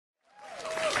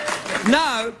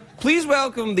Now, please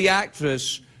welcome the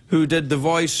actress who did the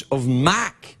voice of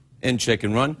Mac in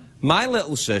Chicken Run, my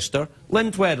little sister,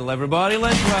 Lynn Tweddle, everybody.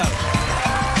 Lynn Tweddle.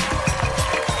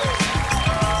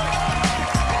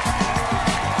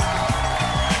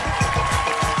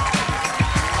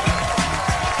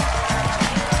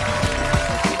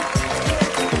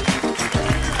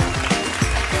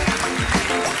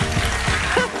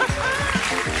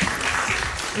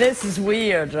 This is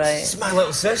weird, right? This is my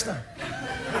little sister.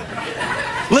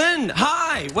 Lynn,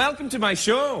 hi! Welcome to my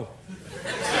show.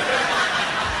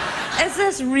 Is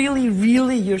this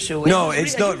really your show? No,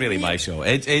 it's not really my show. What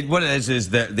it is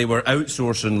that they were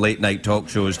outsourcing late-night talk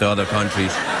shows to other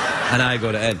countries, and I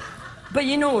got it in. But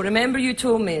you know, remember you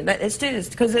told me that it's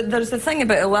just because there's the thing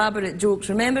about elaborate jokes.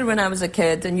 Remember when I was a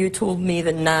kid and you told me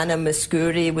that Nana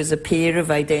Muscuri was a pair of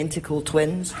identical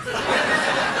twins?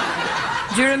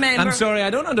 Do you remember? I'm sorry, I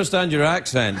don't understand your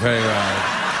accent very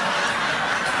well.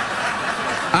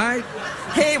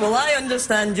 Hey, well, I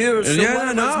understand yours, so yeah, one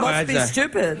of us must be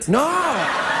stupid. No!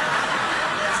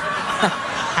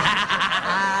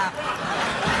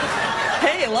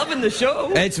 Hey, loving the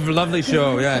show. It's a lovely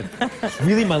show, yeah. It's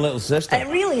really my little sister. It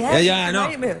really is. Yeah, I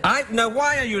know. Now,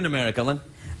 why are you in America, Lynn?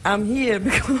 I'm here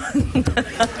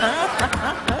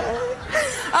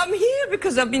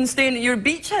because I've been staying at your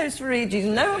beach house for ages,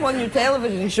 and now I'm on your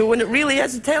television show, and it really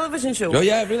is a television show. Oh,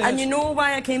 yeah, it really is. And you know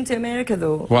why I came to America,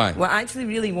 though? Why? Well, I actually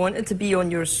really wanted to be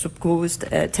on your supposed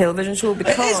television show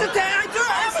because... It is a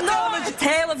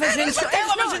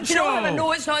television show.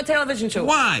 No, it's not a television show.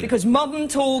 Why? Because Mum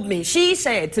told me, she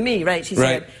said to me, right, she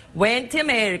said, went to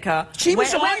America...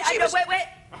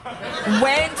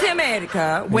 Went to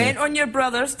America, went on your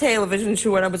brother's television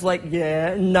show, and I was like,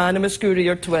 yeah, Nana Muscuri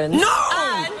are twins.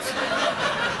 No!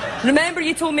 And remember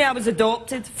you told me I was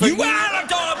adopted? You were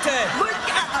adopted! Look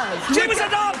at us! She was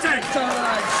adopted!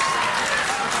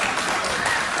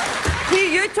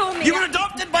 You told me... You were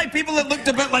adopted by people that looked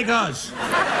a bit like us.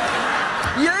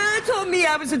 You told me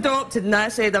I was adopted, and I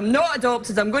said, I'm not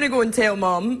adopted, I'm going to go and tell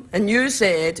Mum. And you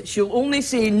said, she'll only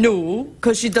say no,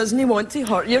 because she doesn't want to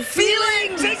hurt your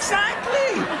feelings.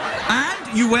 Exactly!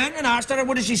 And you went and asked her,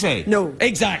 what did she say? No.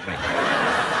 Exactly.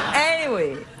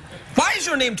 Anyway. Why is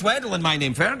your name Tweddle and my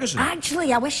name Ferguson?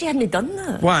 Actually, I wish you hadn't done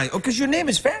that. Why? Oh, because your name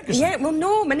is Ferguson. Yeah, well,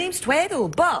 no, my name's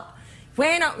Tweddle, but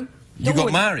when I... You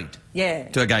got married? Yeah.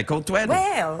 To a guy called Tweddle?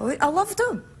 Well, I loved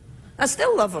him. I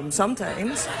still love him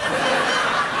sometimes.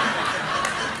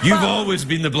 You've always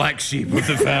been the black sheep of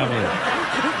the family.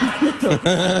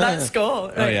 That's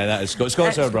Scott. Right? Oh, yeah, that is Scott.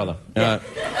 Scott's our brother. Yeah.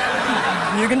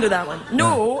 You can do that one.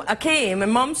 No, I came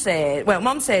and Mum said,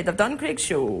 I've done Craig's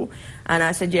show. And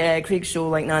I said, yeah, Craig's show,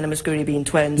 like Nana Muscuri being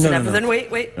twins and everything. No. Wait.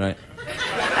 Right.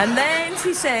 And then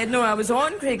she said, no, I was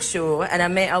on Craig's show and I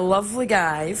met a lovely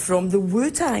guy from the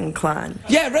Wu-Tang Clan.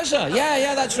 Yeah, RZA.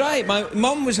 Yeah, that's right. My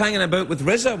mum was hanging about with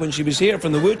RZA when she was here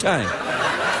from the Wu-Tang.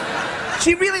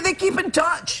 See, really, they keep in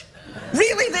touch.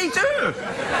 Really, they do.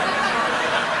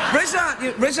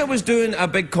 RZA was doing a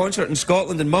big concert in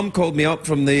Scotland and Mum called me up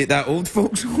from that old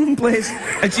folks' home place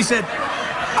and she said,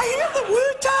 I hear the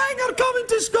Wu-Tang are coming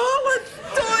to Scotland.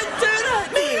 Don't do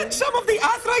that, me and some of the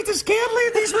arthritis care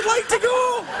ladies would like to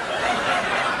go.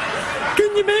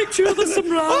 Can you make sure there's some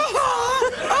rats?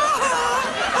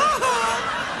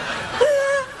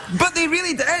 But they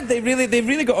really did. They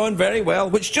really got on very well,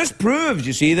 which just proves,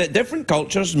 you see, that different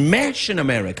cultures mesh in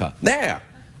America. There.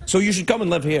 So you should come and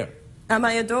live here. Am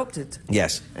I adopted?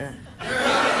 Yes.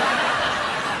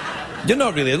 You're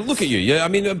not really. Look at you. I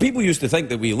mean, people used to think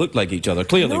that we looked like each other.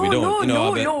 Clearly, we don't.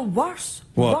 No, worse.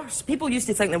 What? Worse. People used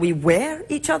to think that we were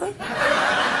each other.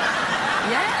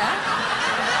 Yeah.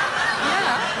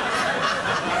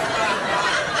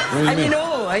 And you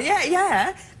know,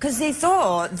 yeah, because they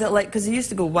thought that, like, because they used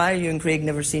to go, why are you and Craig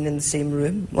never seen in the same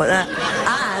room? Like that.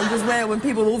 And as well, when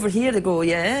people over here, they go,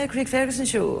 yeah, Craig Ferguson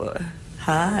show.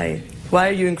 Hi. Why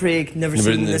are you and Craig never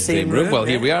seen in the same room? Well,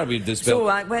 here we are. We've just so,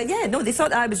 they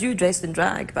thought I was you dressed in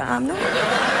drag, but I'm not.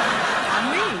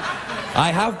 I'm me.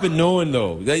 I have been known,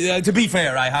 though. To be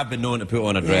fair, I have been known to put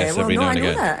on a dress every now and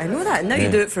again. I know that. Now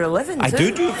you do it for a living, too. I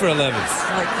do it for a living. It's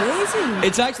like crazy.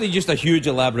 It's actually just a huge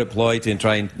elaborate ploy to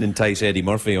try and entice Eddie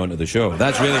Murphy onto the show.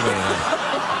 That's really what it is.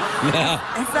 Yeah.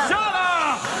 Shut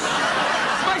up!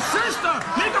 My sister!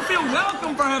 Make her feel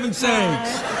welcome, for heaven's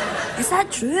sakes! Is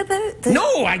that true about this?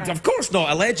 No, of course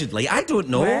not. Allegedly. I don't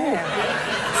know.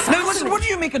 Now, listen, what do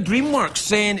you make of DreamWorks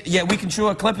saying, yeah, we can show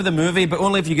a clip of the movie, but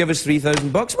only if you give us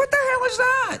 $3,000? What the hell is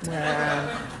that?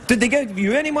 Did they give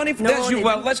you any money for that?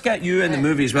 Well, let's get you in the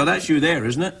movie as well. That's you there,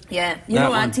 isn't it? Yeah. You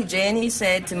know, Auntie Jenny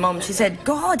said to Mum, she said,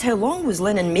 God, how long was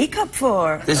Lynn in makeup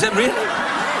for? Is it really?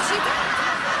 Yeah, she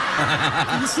did.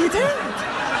 Yes, you did.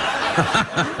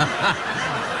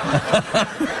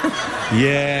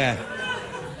 Yeah.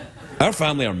 Our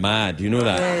family are mad, you know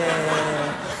that?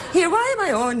 Yeah. Here, why am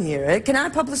I on here? Can I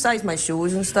publicise my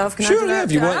shows and stuff? Can I Sure, do yeah, that?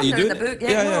 if you Can I- want, I'm you doing do the it. book.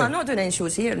 Yeah, No, yeah. I'm not doing any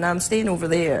shows here, and I'm staying over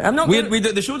there. I'm not.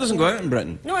 The show doesn't go out in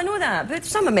Britain. No, I know that, but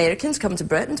some Americans come to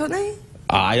Britain, don't they?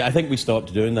 I think we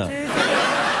stopped doing that.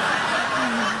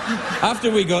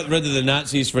 After we got rid of the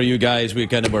Nazis for you guys, we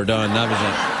kind of were done. That was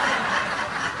it.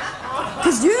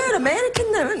 Because you're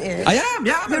American now, aren't you? I am,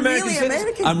 yeah. I'm You're American really citizen.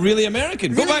 American. I'm really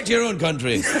American. Go Really? back to your own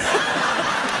country.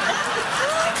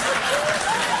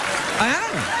 I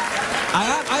am.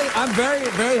 I'm very,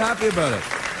 very happy about it.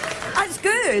 That's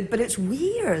good, but it's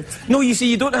weird. No, you see,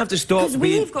 you don't have to stop Because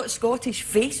being... we've got Scottish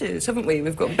faces, haven't we?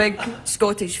 We've got big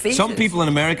Scottish faces. Some people in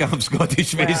America have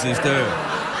Scottish faces too.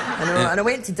 I know, and I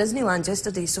went to Disneyland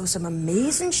yesterday, saw some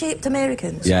amazing shaped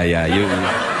Americans. Yeah, you...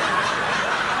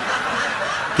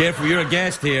 Careful, you're a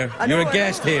guest here. You're a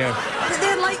guest here. But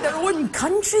they're like their own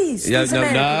countries. Yeah, these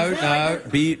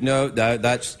Americans.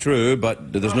 that's true,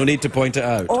 but there's no need to point it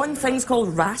out. On things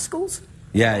called rascals.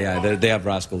 Yeah, they have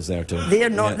rascals there too. They're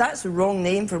not. Yeah. That's the wrong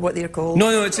name for what they're called.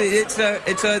 No, it's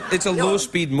a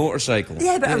low-speed motorcycle.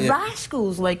 Yeah, but a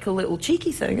rascal's like a little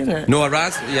cheeky thing, isn't it? No, a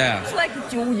rascal. Yeah. It's like,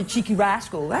 oh, you cheeky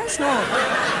rascal. That's not.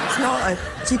 It's not a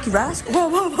cheeky rascal.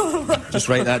 Whoa. Just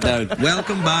write that down.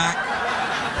 Welcome back,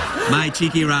 my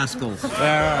cheeky rascals. All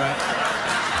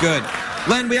right. Good.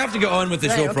 Lynn, we have to get on with the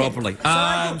show properly.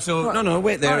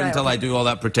 Wait there until I do all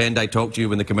that pretend I talk to you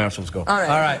when the commercials go. All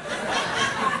right.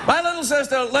 My little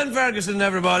sister, Lynn Ferguson,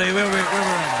 everybody. We're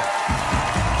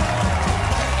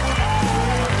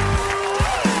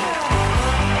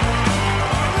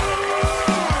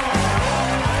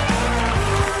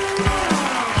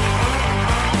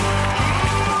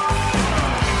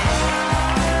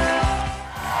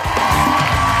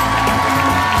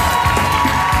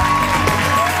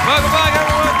Welcome back,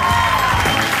 everyone.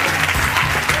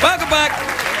 Welcome back.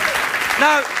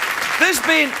 Now,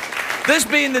 this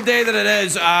being the day that it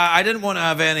is, I didn't want to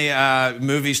have any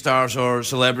movie stars or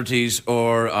celebrities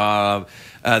or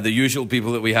the usual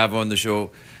people that we have on the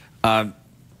show. All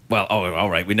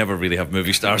right, we never really have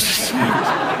movie stars.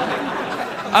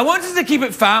 I wanted to keep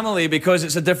it family because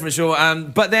it's a different show,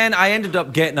 but then I ended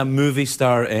up getting a movie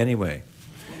star anyway.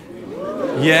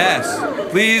 Yes.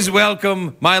 Please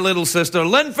welcome my little sister,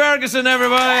 Lynn Ferguson,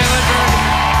 everybody. Lynn Ferguson.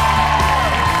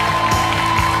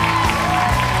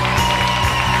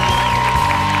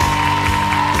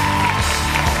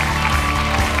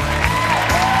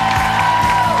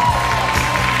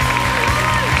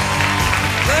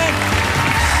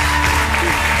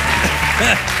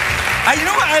 You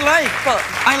know what I like? What?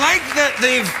 I like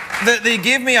that they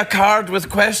gave me a card with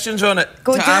questions on it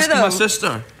Go to do ask them. my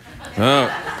sister.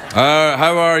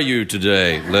 How are you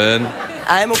today, Lynn?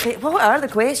 I'm okay. What are the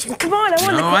questions? Come on, I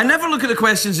want No, I never look at the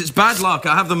questions. It's bad luck.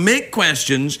 I have them make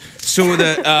questions so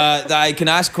that that I can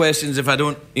ask questions if I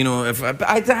don't,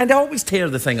 I always tear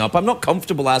the thing up. I'm not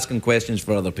comfortable asking questions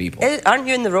for other people. Aren't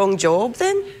you in the wrong job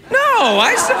then? No,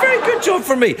 it's a very good job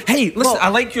for me. Hey, listen, I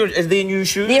like your... Are they new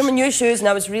shoes? They're my new shoes, and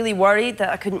I was really worried that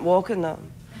I couldn't walk in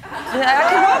them. I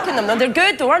can walk in them. They're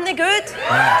good, though, aren't they good?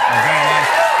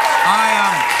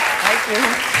 Thank you.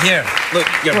 Here, look,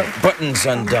 your button's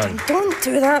undone. Don't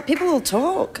do that. People will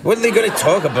talk. What are they going to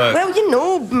talk about? Well,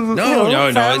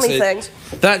 No. family things.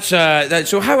 That's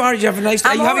so. How are you? Have a nice.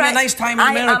 Are you having a nice time in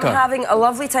America? I'm having a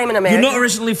lovely time in America. You're not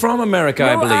originally from America,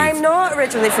 I No, believe. I'm not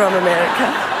originally from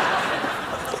America.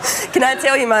 Can I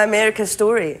tell you my America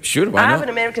story? Sure, why I not? have an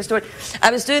America story. I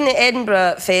was doing the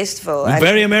Edinburgh Festival.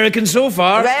 Very American so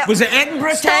far. Right. Was it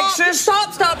Edinburgh, Texas?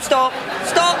 Stop.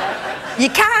 You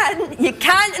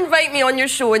can't invite me on your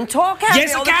show and talk at Yes,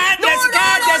 me I all can. No, Yes, I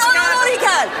can. Yes, I can. No, you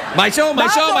can't. My show.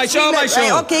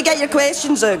 Right, okay, get your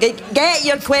questions out. Get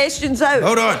your questions out.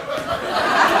 Hold on.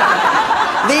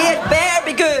 They better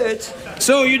be good.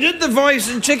 So you did the voice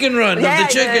in Chicken Run of the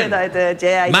chicken. I did,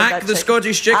 yeah. I did Mac that the chicken.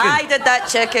 Scottish chicken. I did that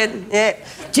chicken, yeah.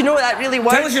 Do you know what that really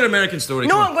works? Tell us your American story.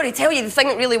 No, come on. I'm going to tell you the thing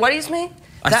that really worries me.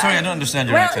 Sorry, I don't understand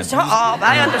your accent. Shut up,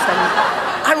 I understand.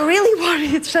 I'm really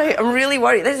worried, right? I'm really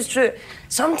worried. This is true.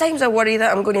 Sometimes I worry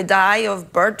that I'm going to die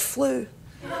of bird flu.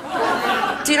 Do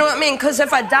you know what I mean? Because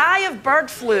if I die of bird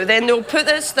flu, then they'll put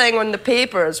this thing on the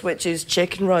papers, which is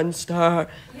Chicken Run star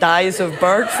dies of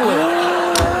bird flu.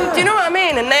 Do you know what I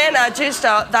mean? And then I just...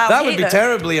 that would be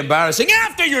terribly embarrassing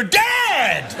after you're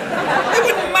dead! It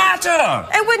wouldn't matter!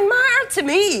 It wouldn't matter to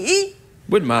me.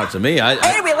 Wouldn't matter to me.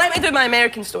 Anyway, let me do my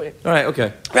American story. All right,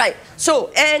 okay. Right, so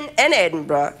in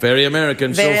Edinburgh... Very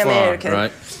American so far, American.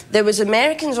 right? There was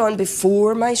Americans on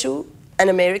before my show, and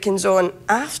Americans on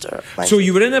after. So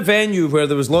you were in a venue where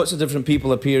there was lots of different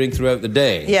people appearing throughout the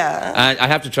day. Yeah. And I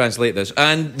have to translate this.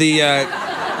 And there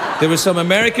was some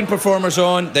American performers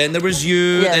on, then there was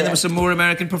you, then there was some more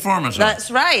American performers on.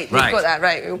 That's right. You've got that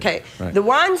right. Okay. Right. The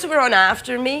ones that were on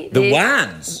after me... The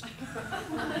ones?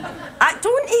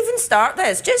 Don't even start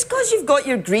this. Just because you've got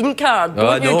your green card,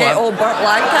 don't you get all Burt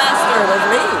Lancaster with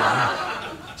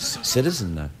me.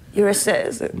 Citizen now. You're a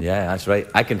citizen. Yeah, that's right.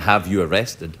 I can have you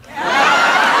arrested.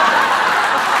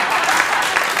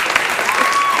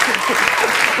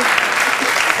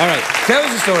 All right, tell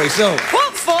us a story. So,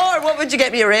 what for? What would you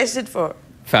get me arrested for?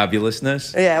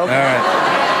 Fabulousness. Yeah, okay. All right.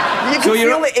 You can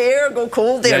feel the air go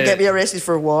cold there and get me arrested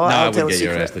for what? No, I wouldn't get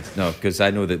you arrested. No, because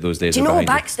I know that those days are behind you.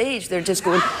 Do you know, backstage, they're just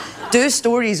going, do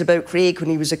stories about Craig when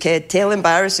he was a kid, tell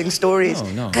embarrassing stories. Oh,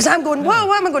 no. Because I'm going, what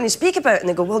am I going to speak about? And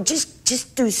they go, well, just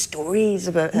do stories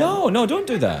about him. No, don't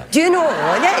do that. Do you know?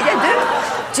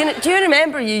 Yeah, do you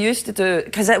remember you used to do,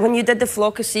 because when you did the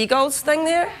Flock of Seagulls thing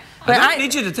there? I don't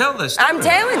need you to tell this story. I'm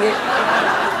telling you.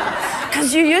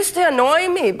 Because you used to annoy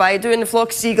me by doing the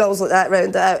Flock of Seagulls like that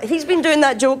round out. He's been doing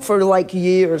that joke for like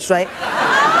years, right?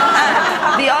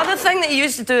 The other thing that he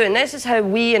used to do, and this is how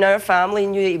we in our family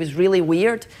knew he was really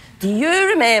weird. Do you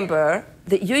remember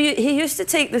that he used to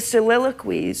take the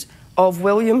soliloquies of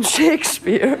William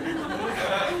Shakespeare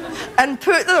and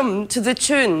put them to the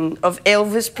tune of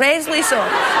Elvis Presley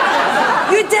songs?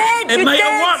 You did! It might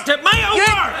have worked! It might have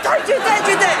worked!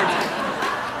 You did!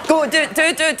 Go,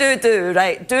 do,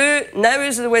 right? Do Now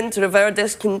Is the Winter of Our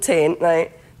Discontent,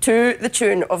 right? To the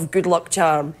tune of Good Luck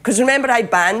Charm. Because remember, I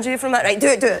banned you from that, right? Do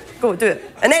it. Go, do it.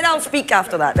 And then I'll speak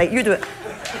after that, right? You do it.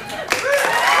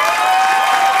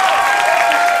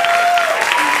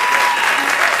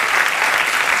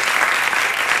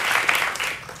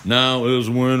 Now is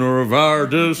the winter of our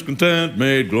discontent,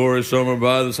 made glorious summer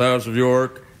by this house of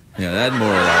York. Yeah, that's more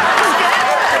of that.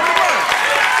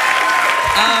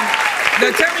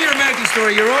 Now tell me your American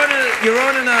story. You're on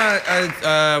in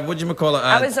a what do you call it?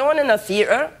 I was on in a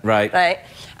theatre. Right. Right.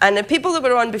 And the people that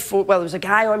were on before, well, there was a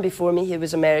guy on before me. He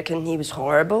was American. He was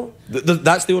horrible.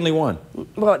 That's the only one.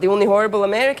 What? The only horrible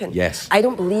American? Yes. I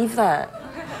don't believe that.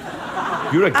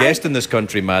 You're a guest in this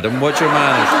country, madam. What's your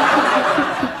manners?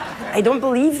 I don't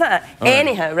believe that.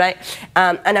 Anyhow, right?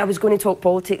 And I was going to talk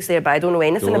politics there, but I don't know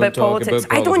anything about politics.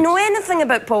 I don't know anything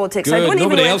about politics. Good. I don't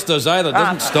Nobody even else does either.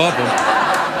 Doesn't stop him.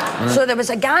 So there was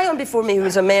a guy on before me who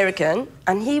was American,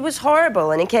 and he was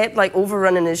horrible, and he kept, like,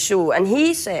 overrunning his show. And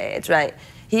he said, right,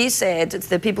 he said to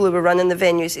the people who were running the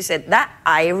venues, he said, that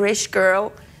Irish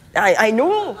girl, I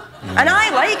know, and I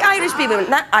like Irish people,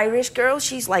 and that Irish girl,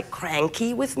 she's, like,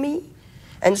 cranky with me.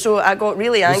 And so I got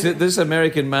really angry. This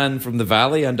American man from the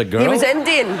valley and a girl? He was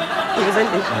Indian.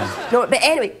 No, but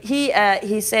anyway,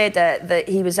 he said that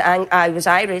I was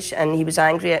Irish and he was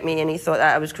angry at me and he thought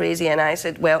that I was crazy. And I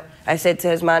said, well, I said to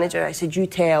his manager, I said, you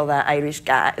tell that Irish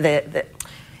guy,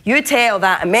 you tell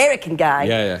that American guy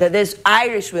that this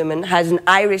Irish woman has an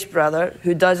Irish brother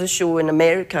who does a show in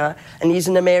America and he's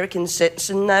an American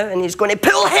citizen now and he's going to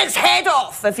pull his head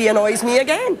off if he annoys me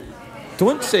again.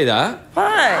 Don't say that.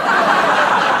 Why?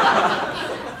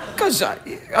 Because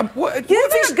you were a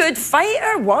good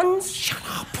fighter once. Shut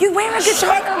up. You were a good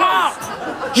fighter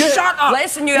once. Shut up.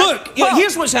 Listen, Look,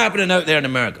 here's what's happening out there in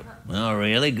America. Oh,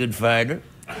 really? Good fighter?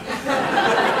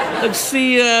 Let's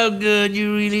see how good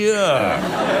you really are.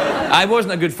 I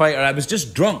wasn't a good fighter. I was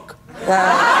just drunk.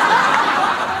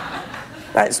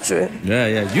 That's true.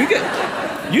 Yeah.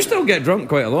 You still get drunk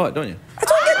quite a lot, don't you? I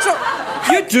don't get drunk.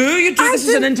 You do. This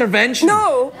is an intervention.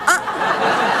 No.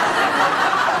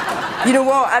 You know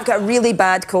what? I've got a really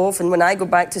bad cough, and when I go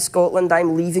back to Scotland,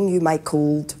 I'm leaving you my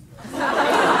cold.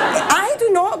 I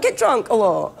do not get drunk a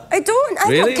lot. I don't.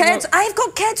 Really? I've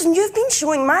got kids, and you've been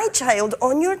showing my child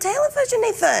on your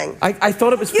television-y thing. I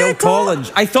thought it was Phil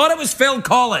Collins. I thought it was Phil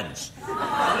Collins.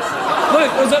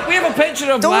 Look, we have a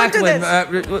picture of Lachlan.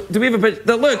 Do we have a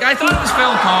picture? Look, I thought it was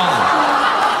Phil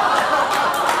Collins.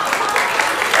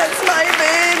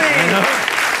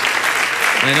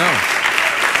 I know.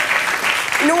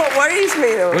 You know what worries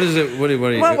me, though? What is it?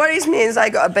 What worries me is I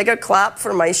got a bigger clap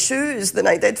for my shoes than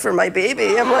I did for my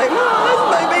baby. I'm like, oh,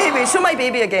 that's my baby. Show my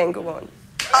baby again. Go on. What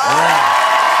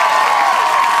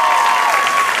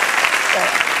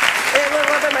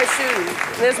about my shoes?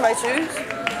 There's my shoes.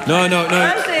 No.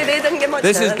 Actually, they didn't get much.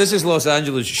 This is Los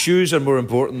Angeles. Shoes are more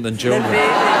important than children.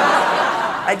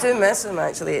 I do miss them,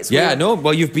 actually. It's weird. I know.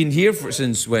 Well, you've been here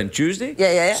since when? Tuesday?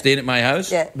 Yeah. Staying at my house?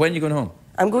 Yeah. When are you going home?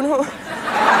 I'm going home.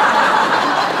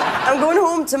 I'm going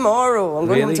home tomorrow. I'm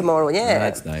going home tomorrow, yeah.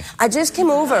 That's nice. I just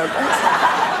came over.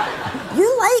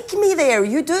 You like like me there.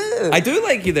 You do. I do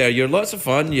like you there. You're lots of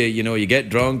fun. You know, you get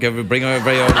drunk, bring out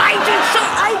very old.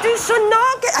 I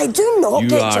do not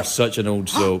get. You are such an old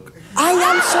soak. I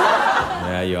am so.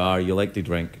 Yeah, you are. You like to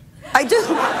drink. I do.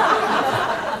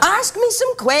 Ask me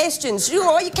some questions. You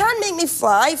know, you can't make me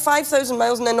fly 5,000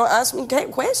 miles and then not ask me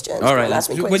questions. All right. Ask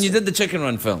me questions. When you did the Chicken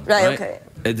Run film, right? Okay.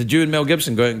 Did you and Mel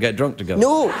Gibson go out and get drunk together?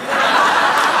 No. No.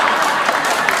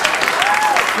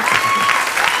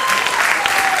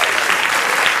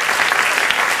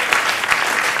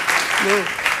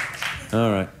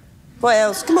 All right. What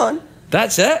else? Come on.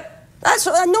 That's it?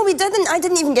 No, we didn't. I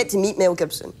didn't even get to meet Mel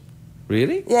Gibson.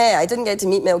 Really? Yeah, I didn't get to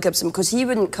meet Mel Gibson because he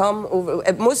wouldn't come over.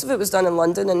 Most of it was done in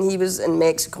London, and he was in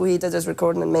Mexico. He did his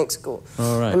recording in Mexico.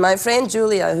 All right. And my friend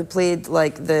Julia, who played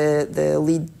like the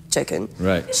lead chicken,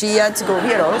 right? She had to go.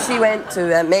 You know, she went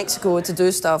to Mexico to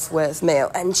do stuff with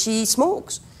Mel, and she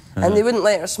smokes, and they wouldn't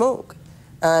let her smoke.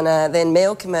 And then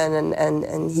Mel came in,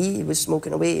 and he was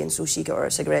smoking away, and so she got her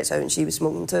cigarettes out, and she was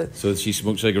smoking too. So she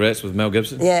smoked cigarettes with Mel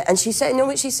Gibson? Yeah, and she said, you know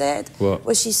what she said? What?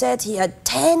 Well, she said he had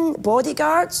 10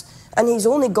 bodyguards, and he's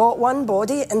only got one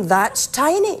body, and that's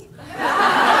tiny.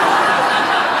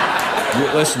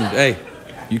 Listen, hey,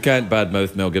 you can't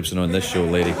badmouth Mel Gibson on this show,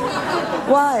 lady.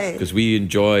 Why? Because we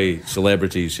enjoy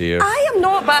celebrities here. I am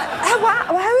not bad.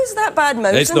 How is that bad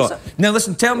mouth? It's not. Now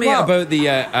listen, tell me What? about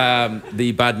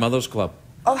the Bad Mothers Club.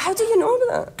 Oh, how do you know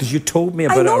that? Because you told me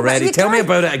about it already. Tell me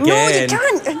about it again. No, you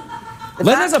can't.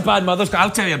 Lynn is a Bad Mothers Club.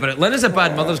 I'll tell you about it. Lynn is a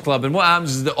Bad Mothers Club, and what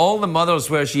happens is that all the mothers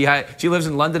where she lives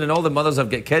in London, and all the mothers have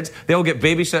got kids, they all get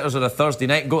babysitters on a Thursday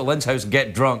night and go to Lynn's house and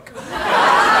get drunk.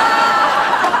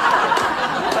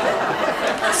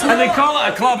 And they call it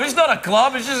a club. It's not a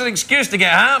club, it's just an excuse to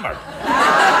get hammered.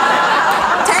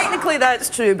 Technically that's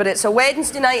true, but it's a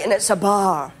Wednesday night and it's a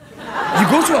bar. You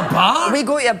go to a bar? We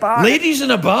go to a bar. Ladies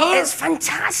in a bar? It's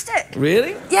fantastic.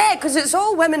 Really? Yeah, because it's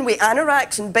all women with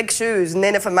anoraks and big shoes, and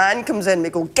then if a man comes in, we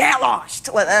go, get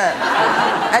lost, like that.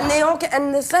 And they all get,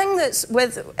 and the thing that's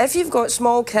if you've got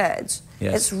small kids,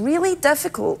 yes, it's really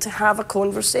difficult to have a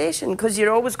conversation, because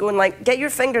you're always going like, get your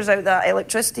fingers out that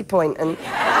electricity point, and,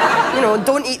 you know,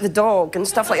 don't eat the dog, and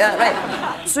stuff like that,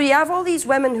 right? So you have all these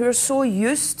women who are so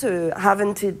used to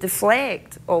having to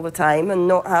deflect all the time and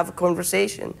not have a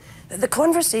conversation. The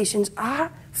conversations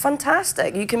are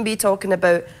fantastic. You can be talking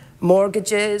about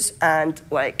mortgages and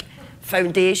like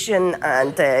foundation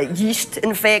and yeast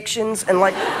infections and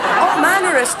like all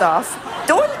manner of stuff.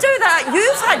 Don't do that.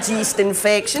 You've had yeast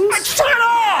infections. Shut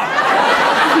up!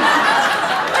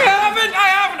 I haven't.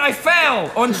 I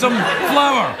fell on some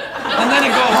flour and then it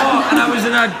got hot and I was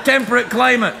in a temperate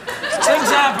climate. Things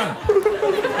happen.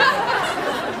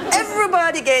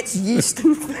 Everybody gets yeast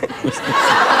infections.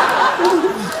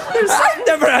 I've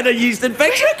never had a yeast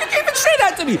infection. How can you even say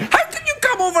that to me? How can you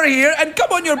come over here and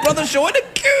come on your brother's show and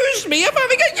accuse me of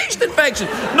having a yeast infection?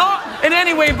 Not in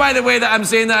any way, by the way, that I'm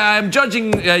saying that I'm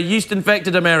judging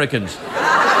yeast-infected Americans.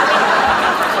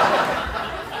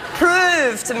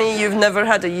 Prove to me you've never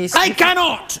had a yeast infection.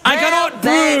 I cannot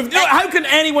prove. No, how can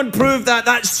anyone prove that?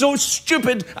 That's so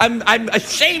stupid. I'm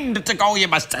ashamed to call you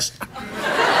my sister.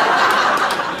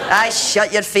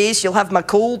 Shut your face. You'll have my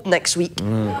cold next week.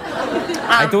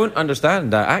 I don't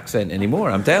understand that accent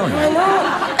anymore, I'm telling you. I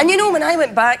know. And you know, when I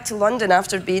went back to London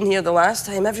after being here the last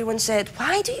time, everyone said,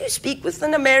 why do you speak with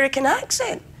an American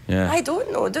accent? Yeah. I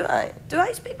don't know, do I? Do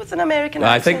I speak with an American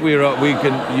I accent?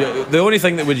 think the only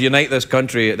thing that would unite this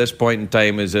country at this point in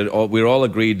time is that we're all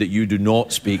agreed that you do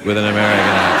not speak with an American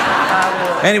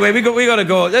accent. Anyway, we got to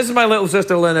go. This is my little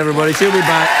sister Lynn, everybody. She'll be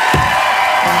back.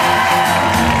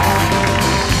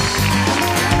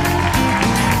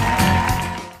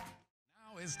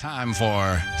 Time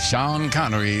for Sean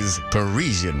Connery's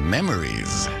Parisian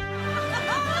Memories.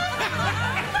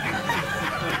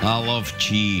 I love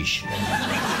cheese.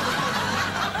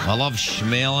 I love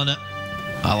smelling it.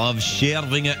 I love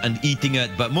serving it and eating it.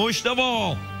 But most of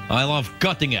all, I love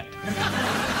cutting it.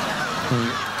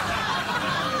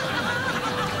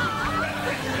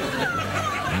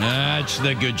 That's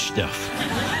the good stuff.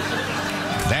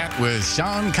 That was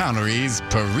Sean Connery's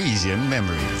Parisian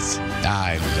Memories.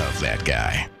 I love that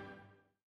guy.